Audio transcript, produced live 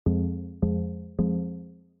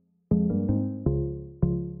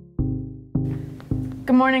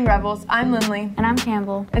Good morning, Rebels. I'm Lindley. And I'm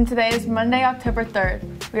Campbell. And today is Monday, October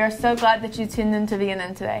 3rd. We are so glad that you tuned into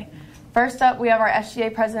VNN today. First up, we have our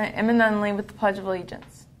SGA President, Emma Nunley, with the Pledge of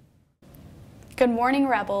Allegiance. Good morning,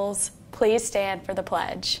 Rebels. Please stand for the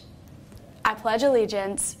pledge. I pledge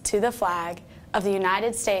allegiance to the flag of the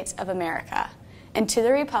United States of America and to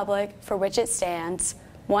the republic for which it stands,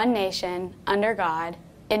 one nation, under God,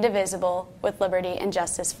 indivisible, with liberty and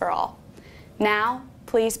justice for all. Now,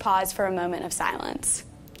 please pause for a moment of silence.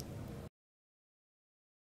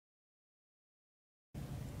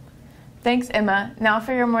 Thanks, Emma. Now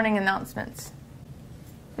for your morning announcements.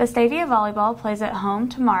 Vestavia Volleyball plays at home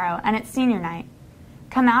tomorrow, and it's senior night.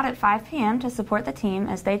 Come out at 5 p.m. to support the team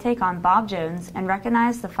as they take on Bob Jones and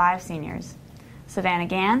recognize the 5 seniors: Savannah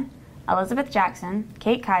Gann, Elizabeth Jackson,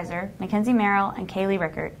 Kate Kaiser, Mackenzie Merrill, and Kaylee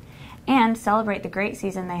Rickert, and celebrate the great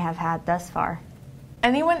season they have had thus far.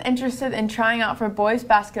 Anyone interested in trying out for boys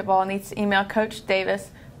basketball needs to email Coach Davis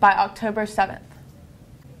by October 7th.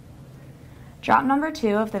 Drop number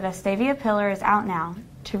 2 of the Vestavia Pillar is out now.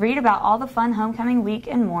 To read about all the fun homecoming week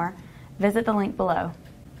and more, visit the link below.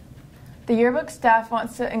 The yearbook staff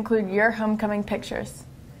wants to include your homecoming pictures.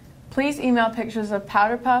 Please email pictures of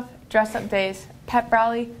Powder Puff, dress-up days, pep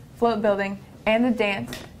rally, float building, and the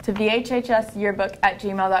dance to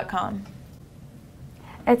vhhsyearbook@gmail.com.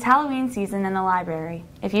 It's Halloween season in the library.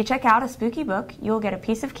 If you check out a spooky book, you will get a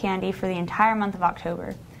piece of candy for the entire month of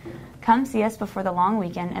October. Come see us before the long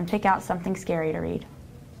weekend and pick out something scary to read.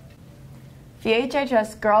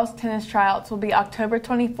 VHHS girls tennis tryouts will be October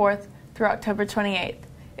 24th through October 28th.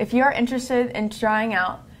 If you are interested in trying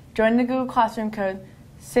out, join the Google Classroom code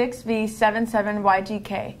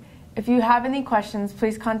 6V77YGK. If you have any questions,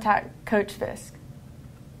 please contact Coach Fisk.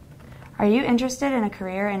 Are you interested in a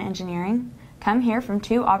career in engineering? Come hear from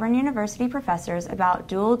 2 Auburn University professors about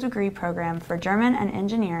dual degree program for German and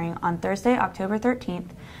engineering on Thursday, October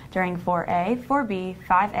 13th during 4A, 4B,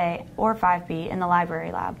 5A, or 5B in the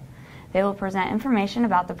library lab. They will present information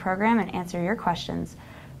about the program and answer your questions.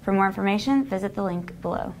 For more information, visit the link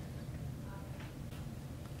below.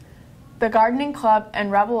 The Gardening Club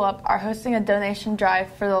and Rebel Up are hosting a donation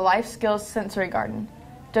drive for the Life Skills Sensory Garden.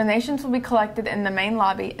 Donations will be collected in the main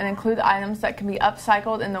lobby and include items that can be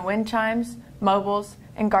upcycled in the wind chimes, mobiles,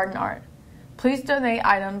 and garden art. Please donate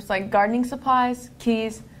items like gardening supplies,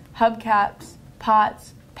 keys, hubcaps,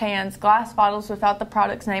 pots, pans, glass bottles without the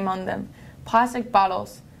product's name on them, plastic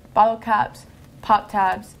bottles, bottle caps, pop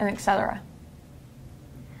tabs, and etc.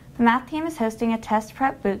 The math team is hosting a test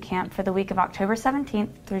prep boot camp for the week of October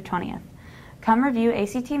 17th through 20th. Come review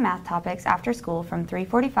ACT math topics after school from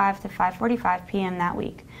 3:45 to 5:45 p.m. that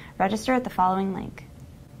week. Register at the following link.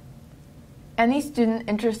 Any student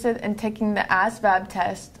interested in taking the ASVAB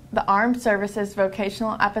test, the Armed Services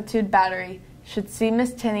Vocational Aptitude Battery, should see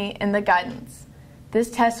Ms. Tenney in the guidance.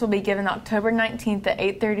 This test will be given October 19th at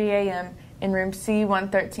 8:30 a.m. in room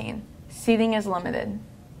C113. Seating is limited.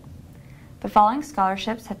 The following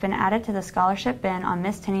scholarships have been added to the scholarship bin on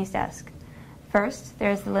Ms. Tenney's desk. First,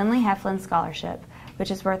 there is the Lindley Heflin Scholarship,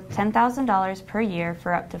 which is worth $10,000 per year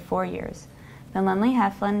for up to 4 years. The Lindley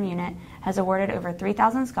Heflin unit has awarded over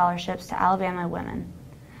 3,000 scholarships to Alabama women.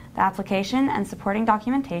 The application and supporting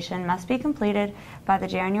documentation must be completed by the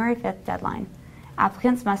January 5th deadline.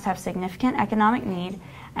 Applicants must have significant economic need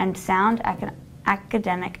and sound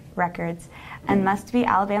academic records and must be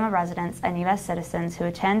Alabama residents and U.S. citizens who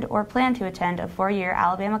attend or plan to attend a 4-year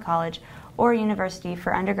Alabama college or university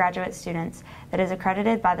for undergraduate students that is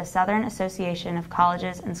accredited by the Southern Association of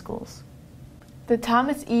Colleges and Schools. The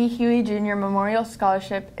Thomas E. Huey Jr. Memorial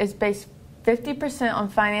Scholarship is based 50% on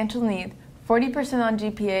financial need, 40% on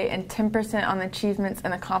GPA, and 10% on achievements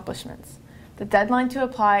and accomplishments. The deadline to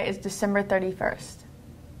apply is December 31st.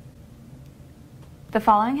 The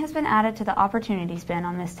following has been added to the Opportunities bin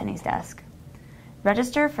on Ms. Tenney's desk.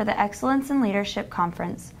 Register for the Excellence in Leadership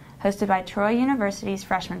Conference, hosted by Troy University's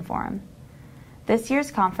Freshman Forum. This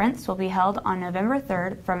year's conference will be held on November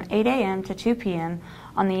 3rd from 8 a.m. to 2 p.m.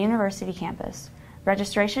 on the university campus.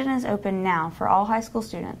 Registration is open now for all high school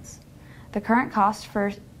students. The current cost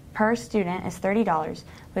per student is $30,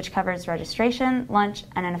 which covers registration, lunch,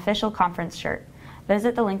 and an official conference shirt.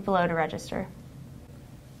 Visit the link below to register.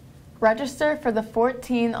 Register for the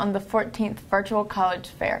 14 on the 14th Virtual College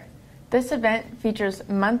Fair. This event features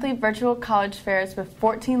monthly virtual college fairs with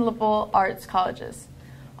 14 liberal arts colleges.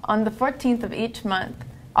 On the 14th of each month,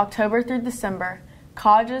 October through December,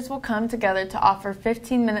 colleges will come together to offer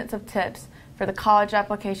 15 minutes of tips for the college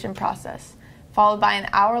application process, followed by an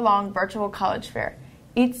hour-long virtual college fair.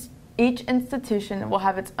 Each institution will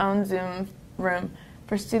have its own Zoom room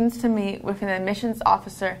for students to meet with an admissions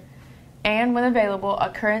officer and, when available, a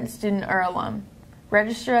current student or alum.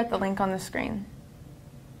 Register at the link on the screen.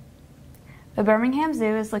 The Birmingham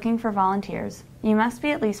Zoo is looking for volunteers. You must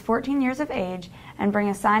be at least 14 years of age and bring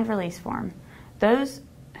a signed release form. Those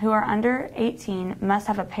who are under 18 must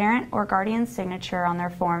have a parent or guardian's signature on their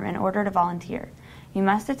form in order to volunteer. You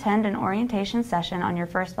must attend an orientation session on your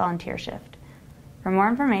first volunteer shift. For more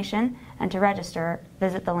information and to register,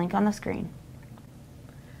 visit the link on the screen.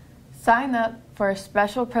 Sign up for a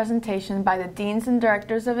special presentation by the Deans and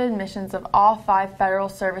Directors of Admissions of all 5 Federal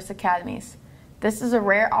Service Academies. This is a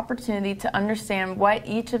rare opportunity to understand what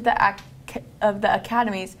each of the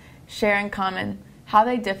academies share in common, how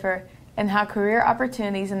they differ, and how career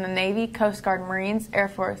opportunities in the Navy, Coast Guard, Marines, Air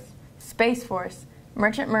Force, Space Force,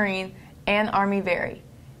 Merchant Marine, and Army vary.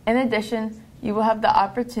 In addition, you will have the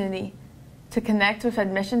opportunity to connect with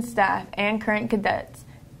admissions staff and current cadets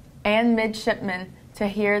and midshipmen to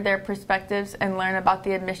hear their perspectives and learn about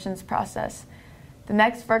the admissions process. The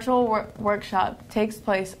next virtual workshop takes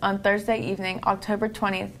place on Thursday evening, October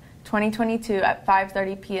 20th, 2022 at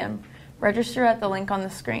 5:30 p.m. Register at the link on the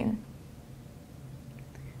screen.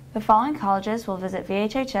 The following colleges will visit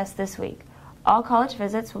VHHS this week. All college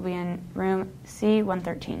visits will be in room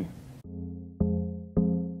C-113.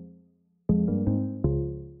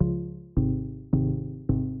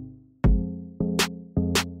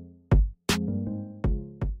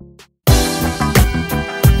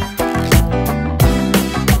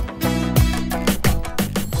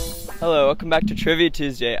 Hello, welcome back to Trivia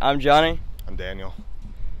Tuesday. I'm Johnny. I'm Daniel.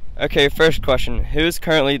 Okay, first question. Who is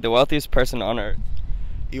currently the wealthiest person on Earth?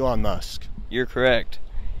 Elon Musk. You're correct.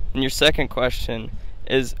 And your second question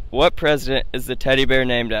is, what president is the teddy bear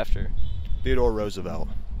named after? Theodore Roosevelt.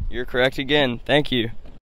 You're correct again. Thank you.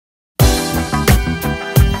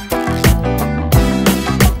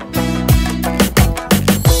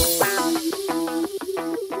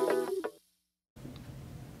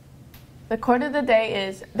 The quote of the day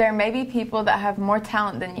is, there may be people that have more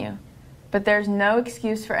talent than you, but there's no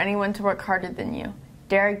excuse for anyone to work harder than you.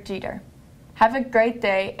 Derek Jeter. Have a great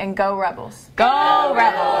day and go Rebels. Go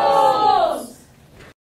Rebels!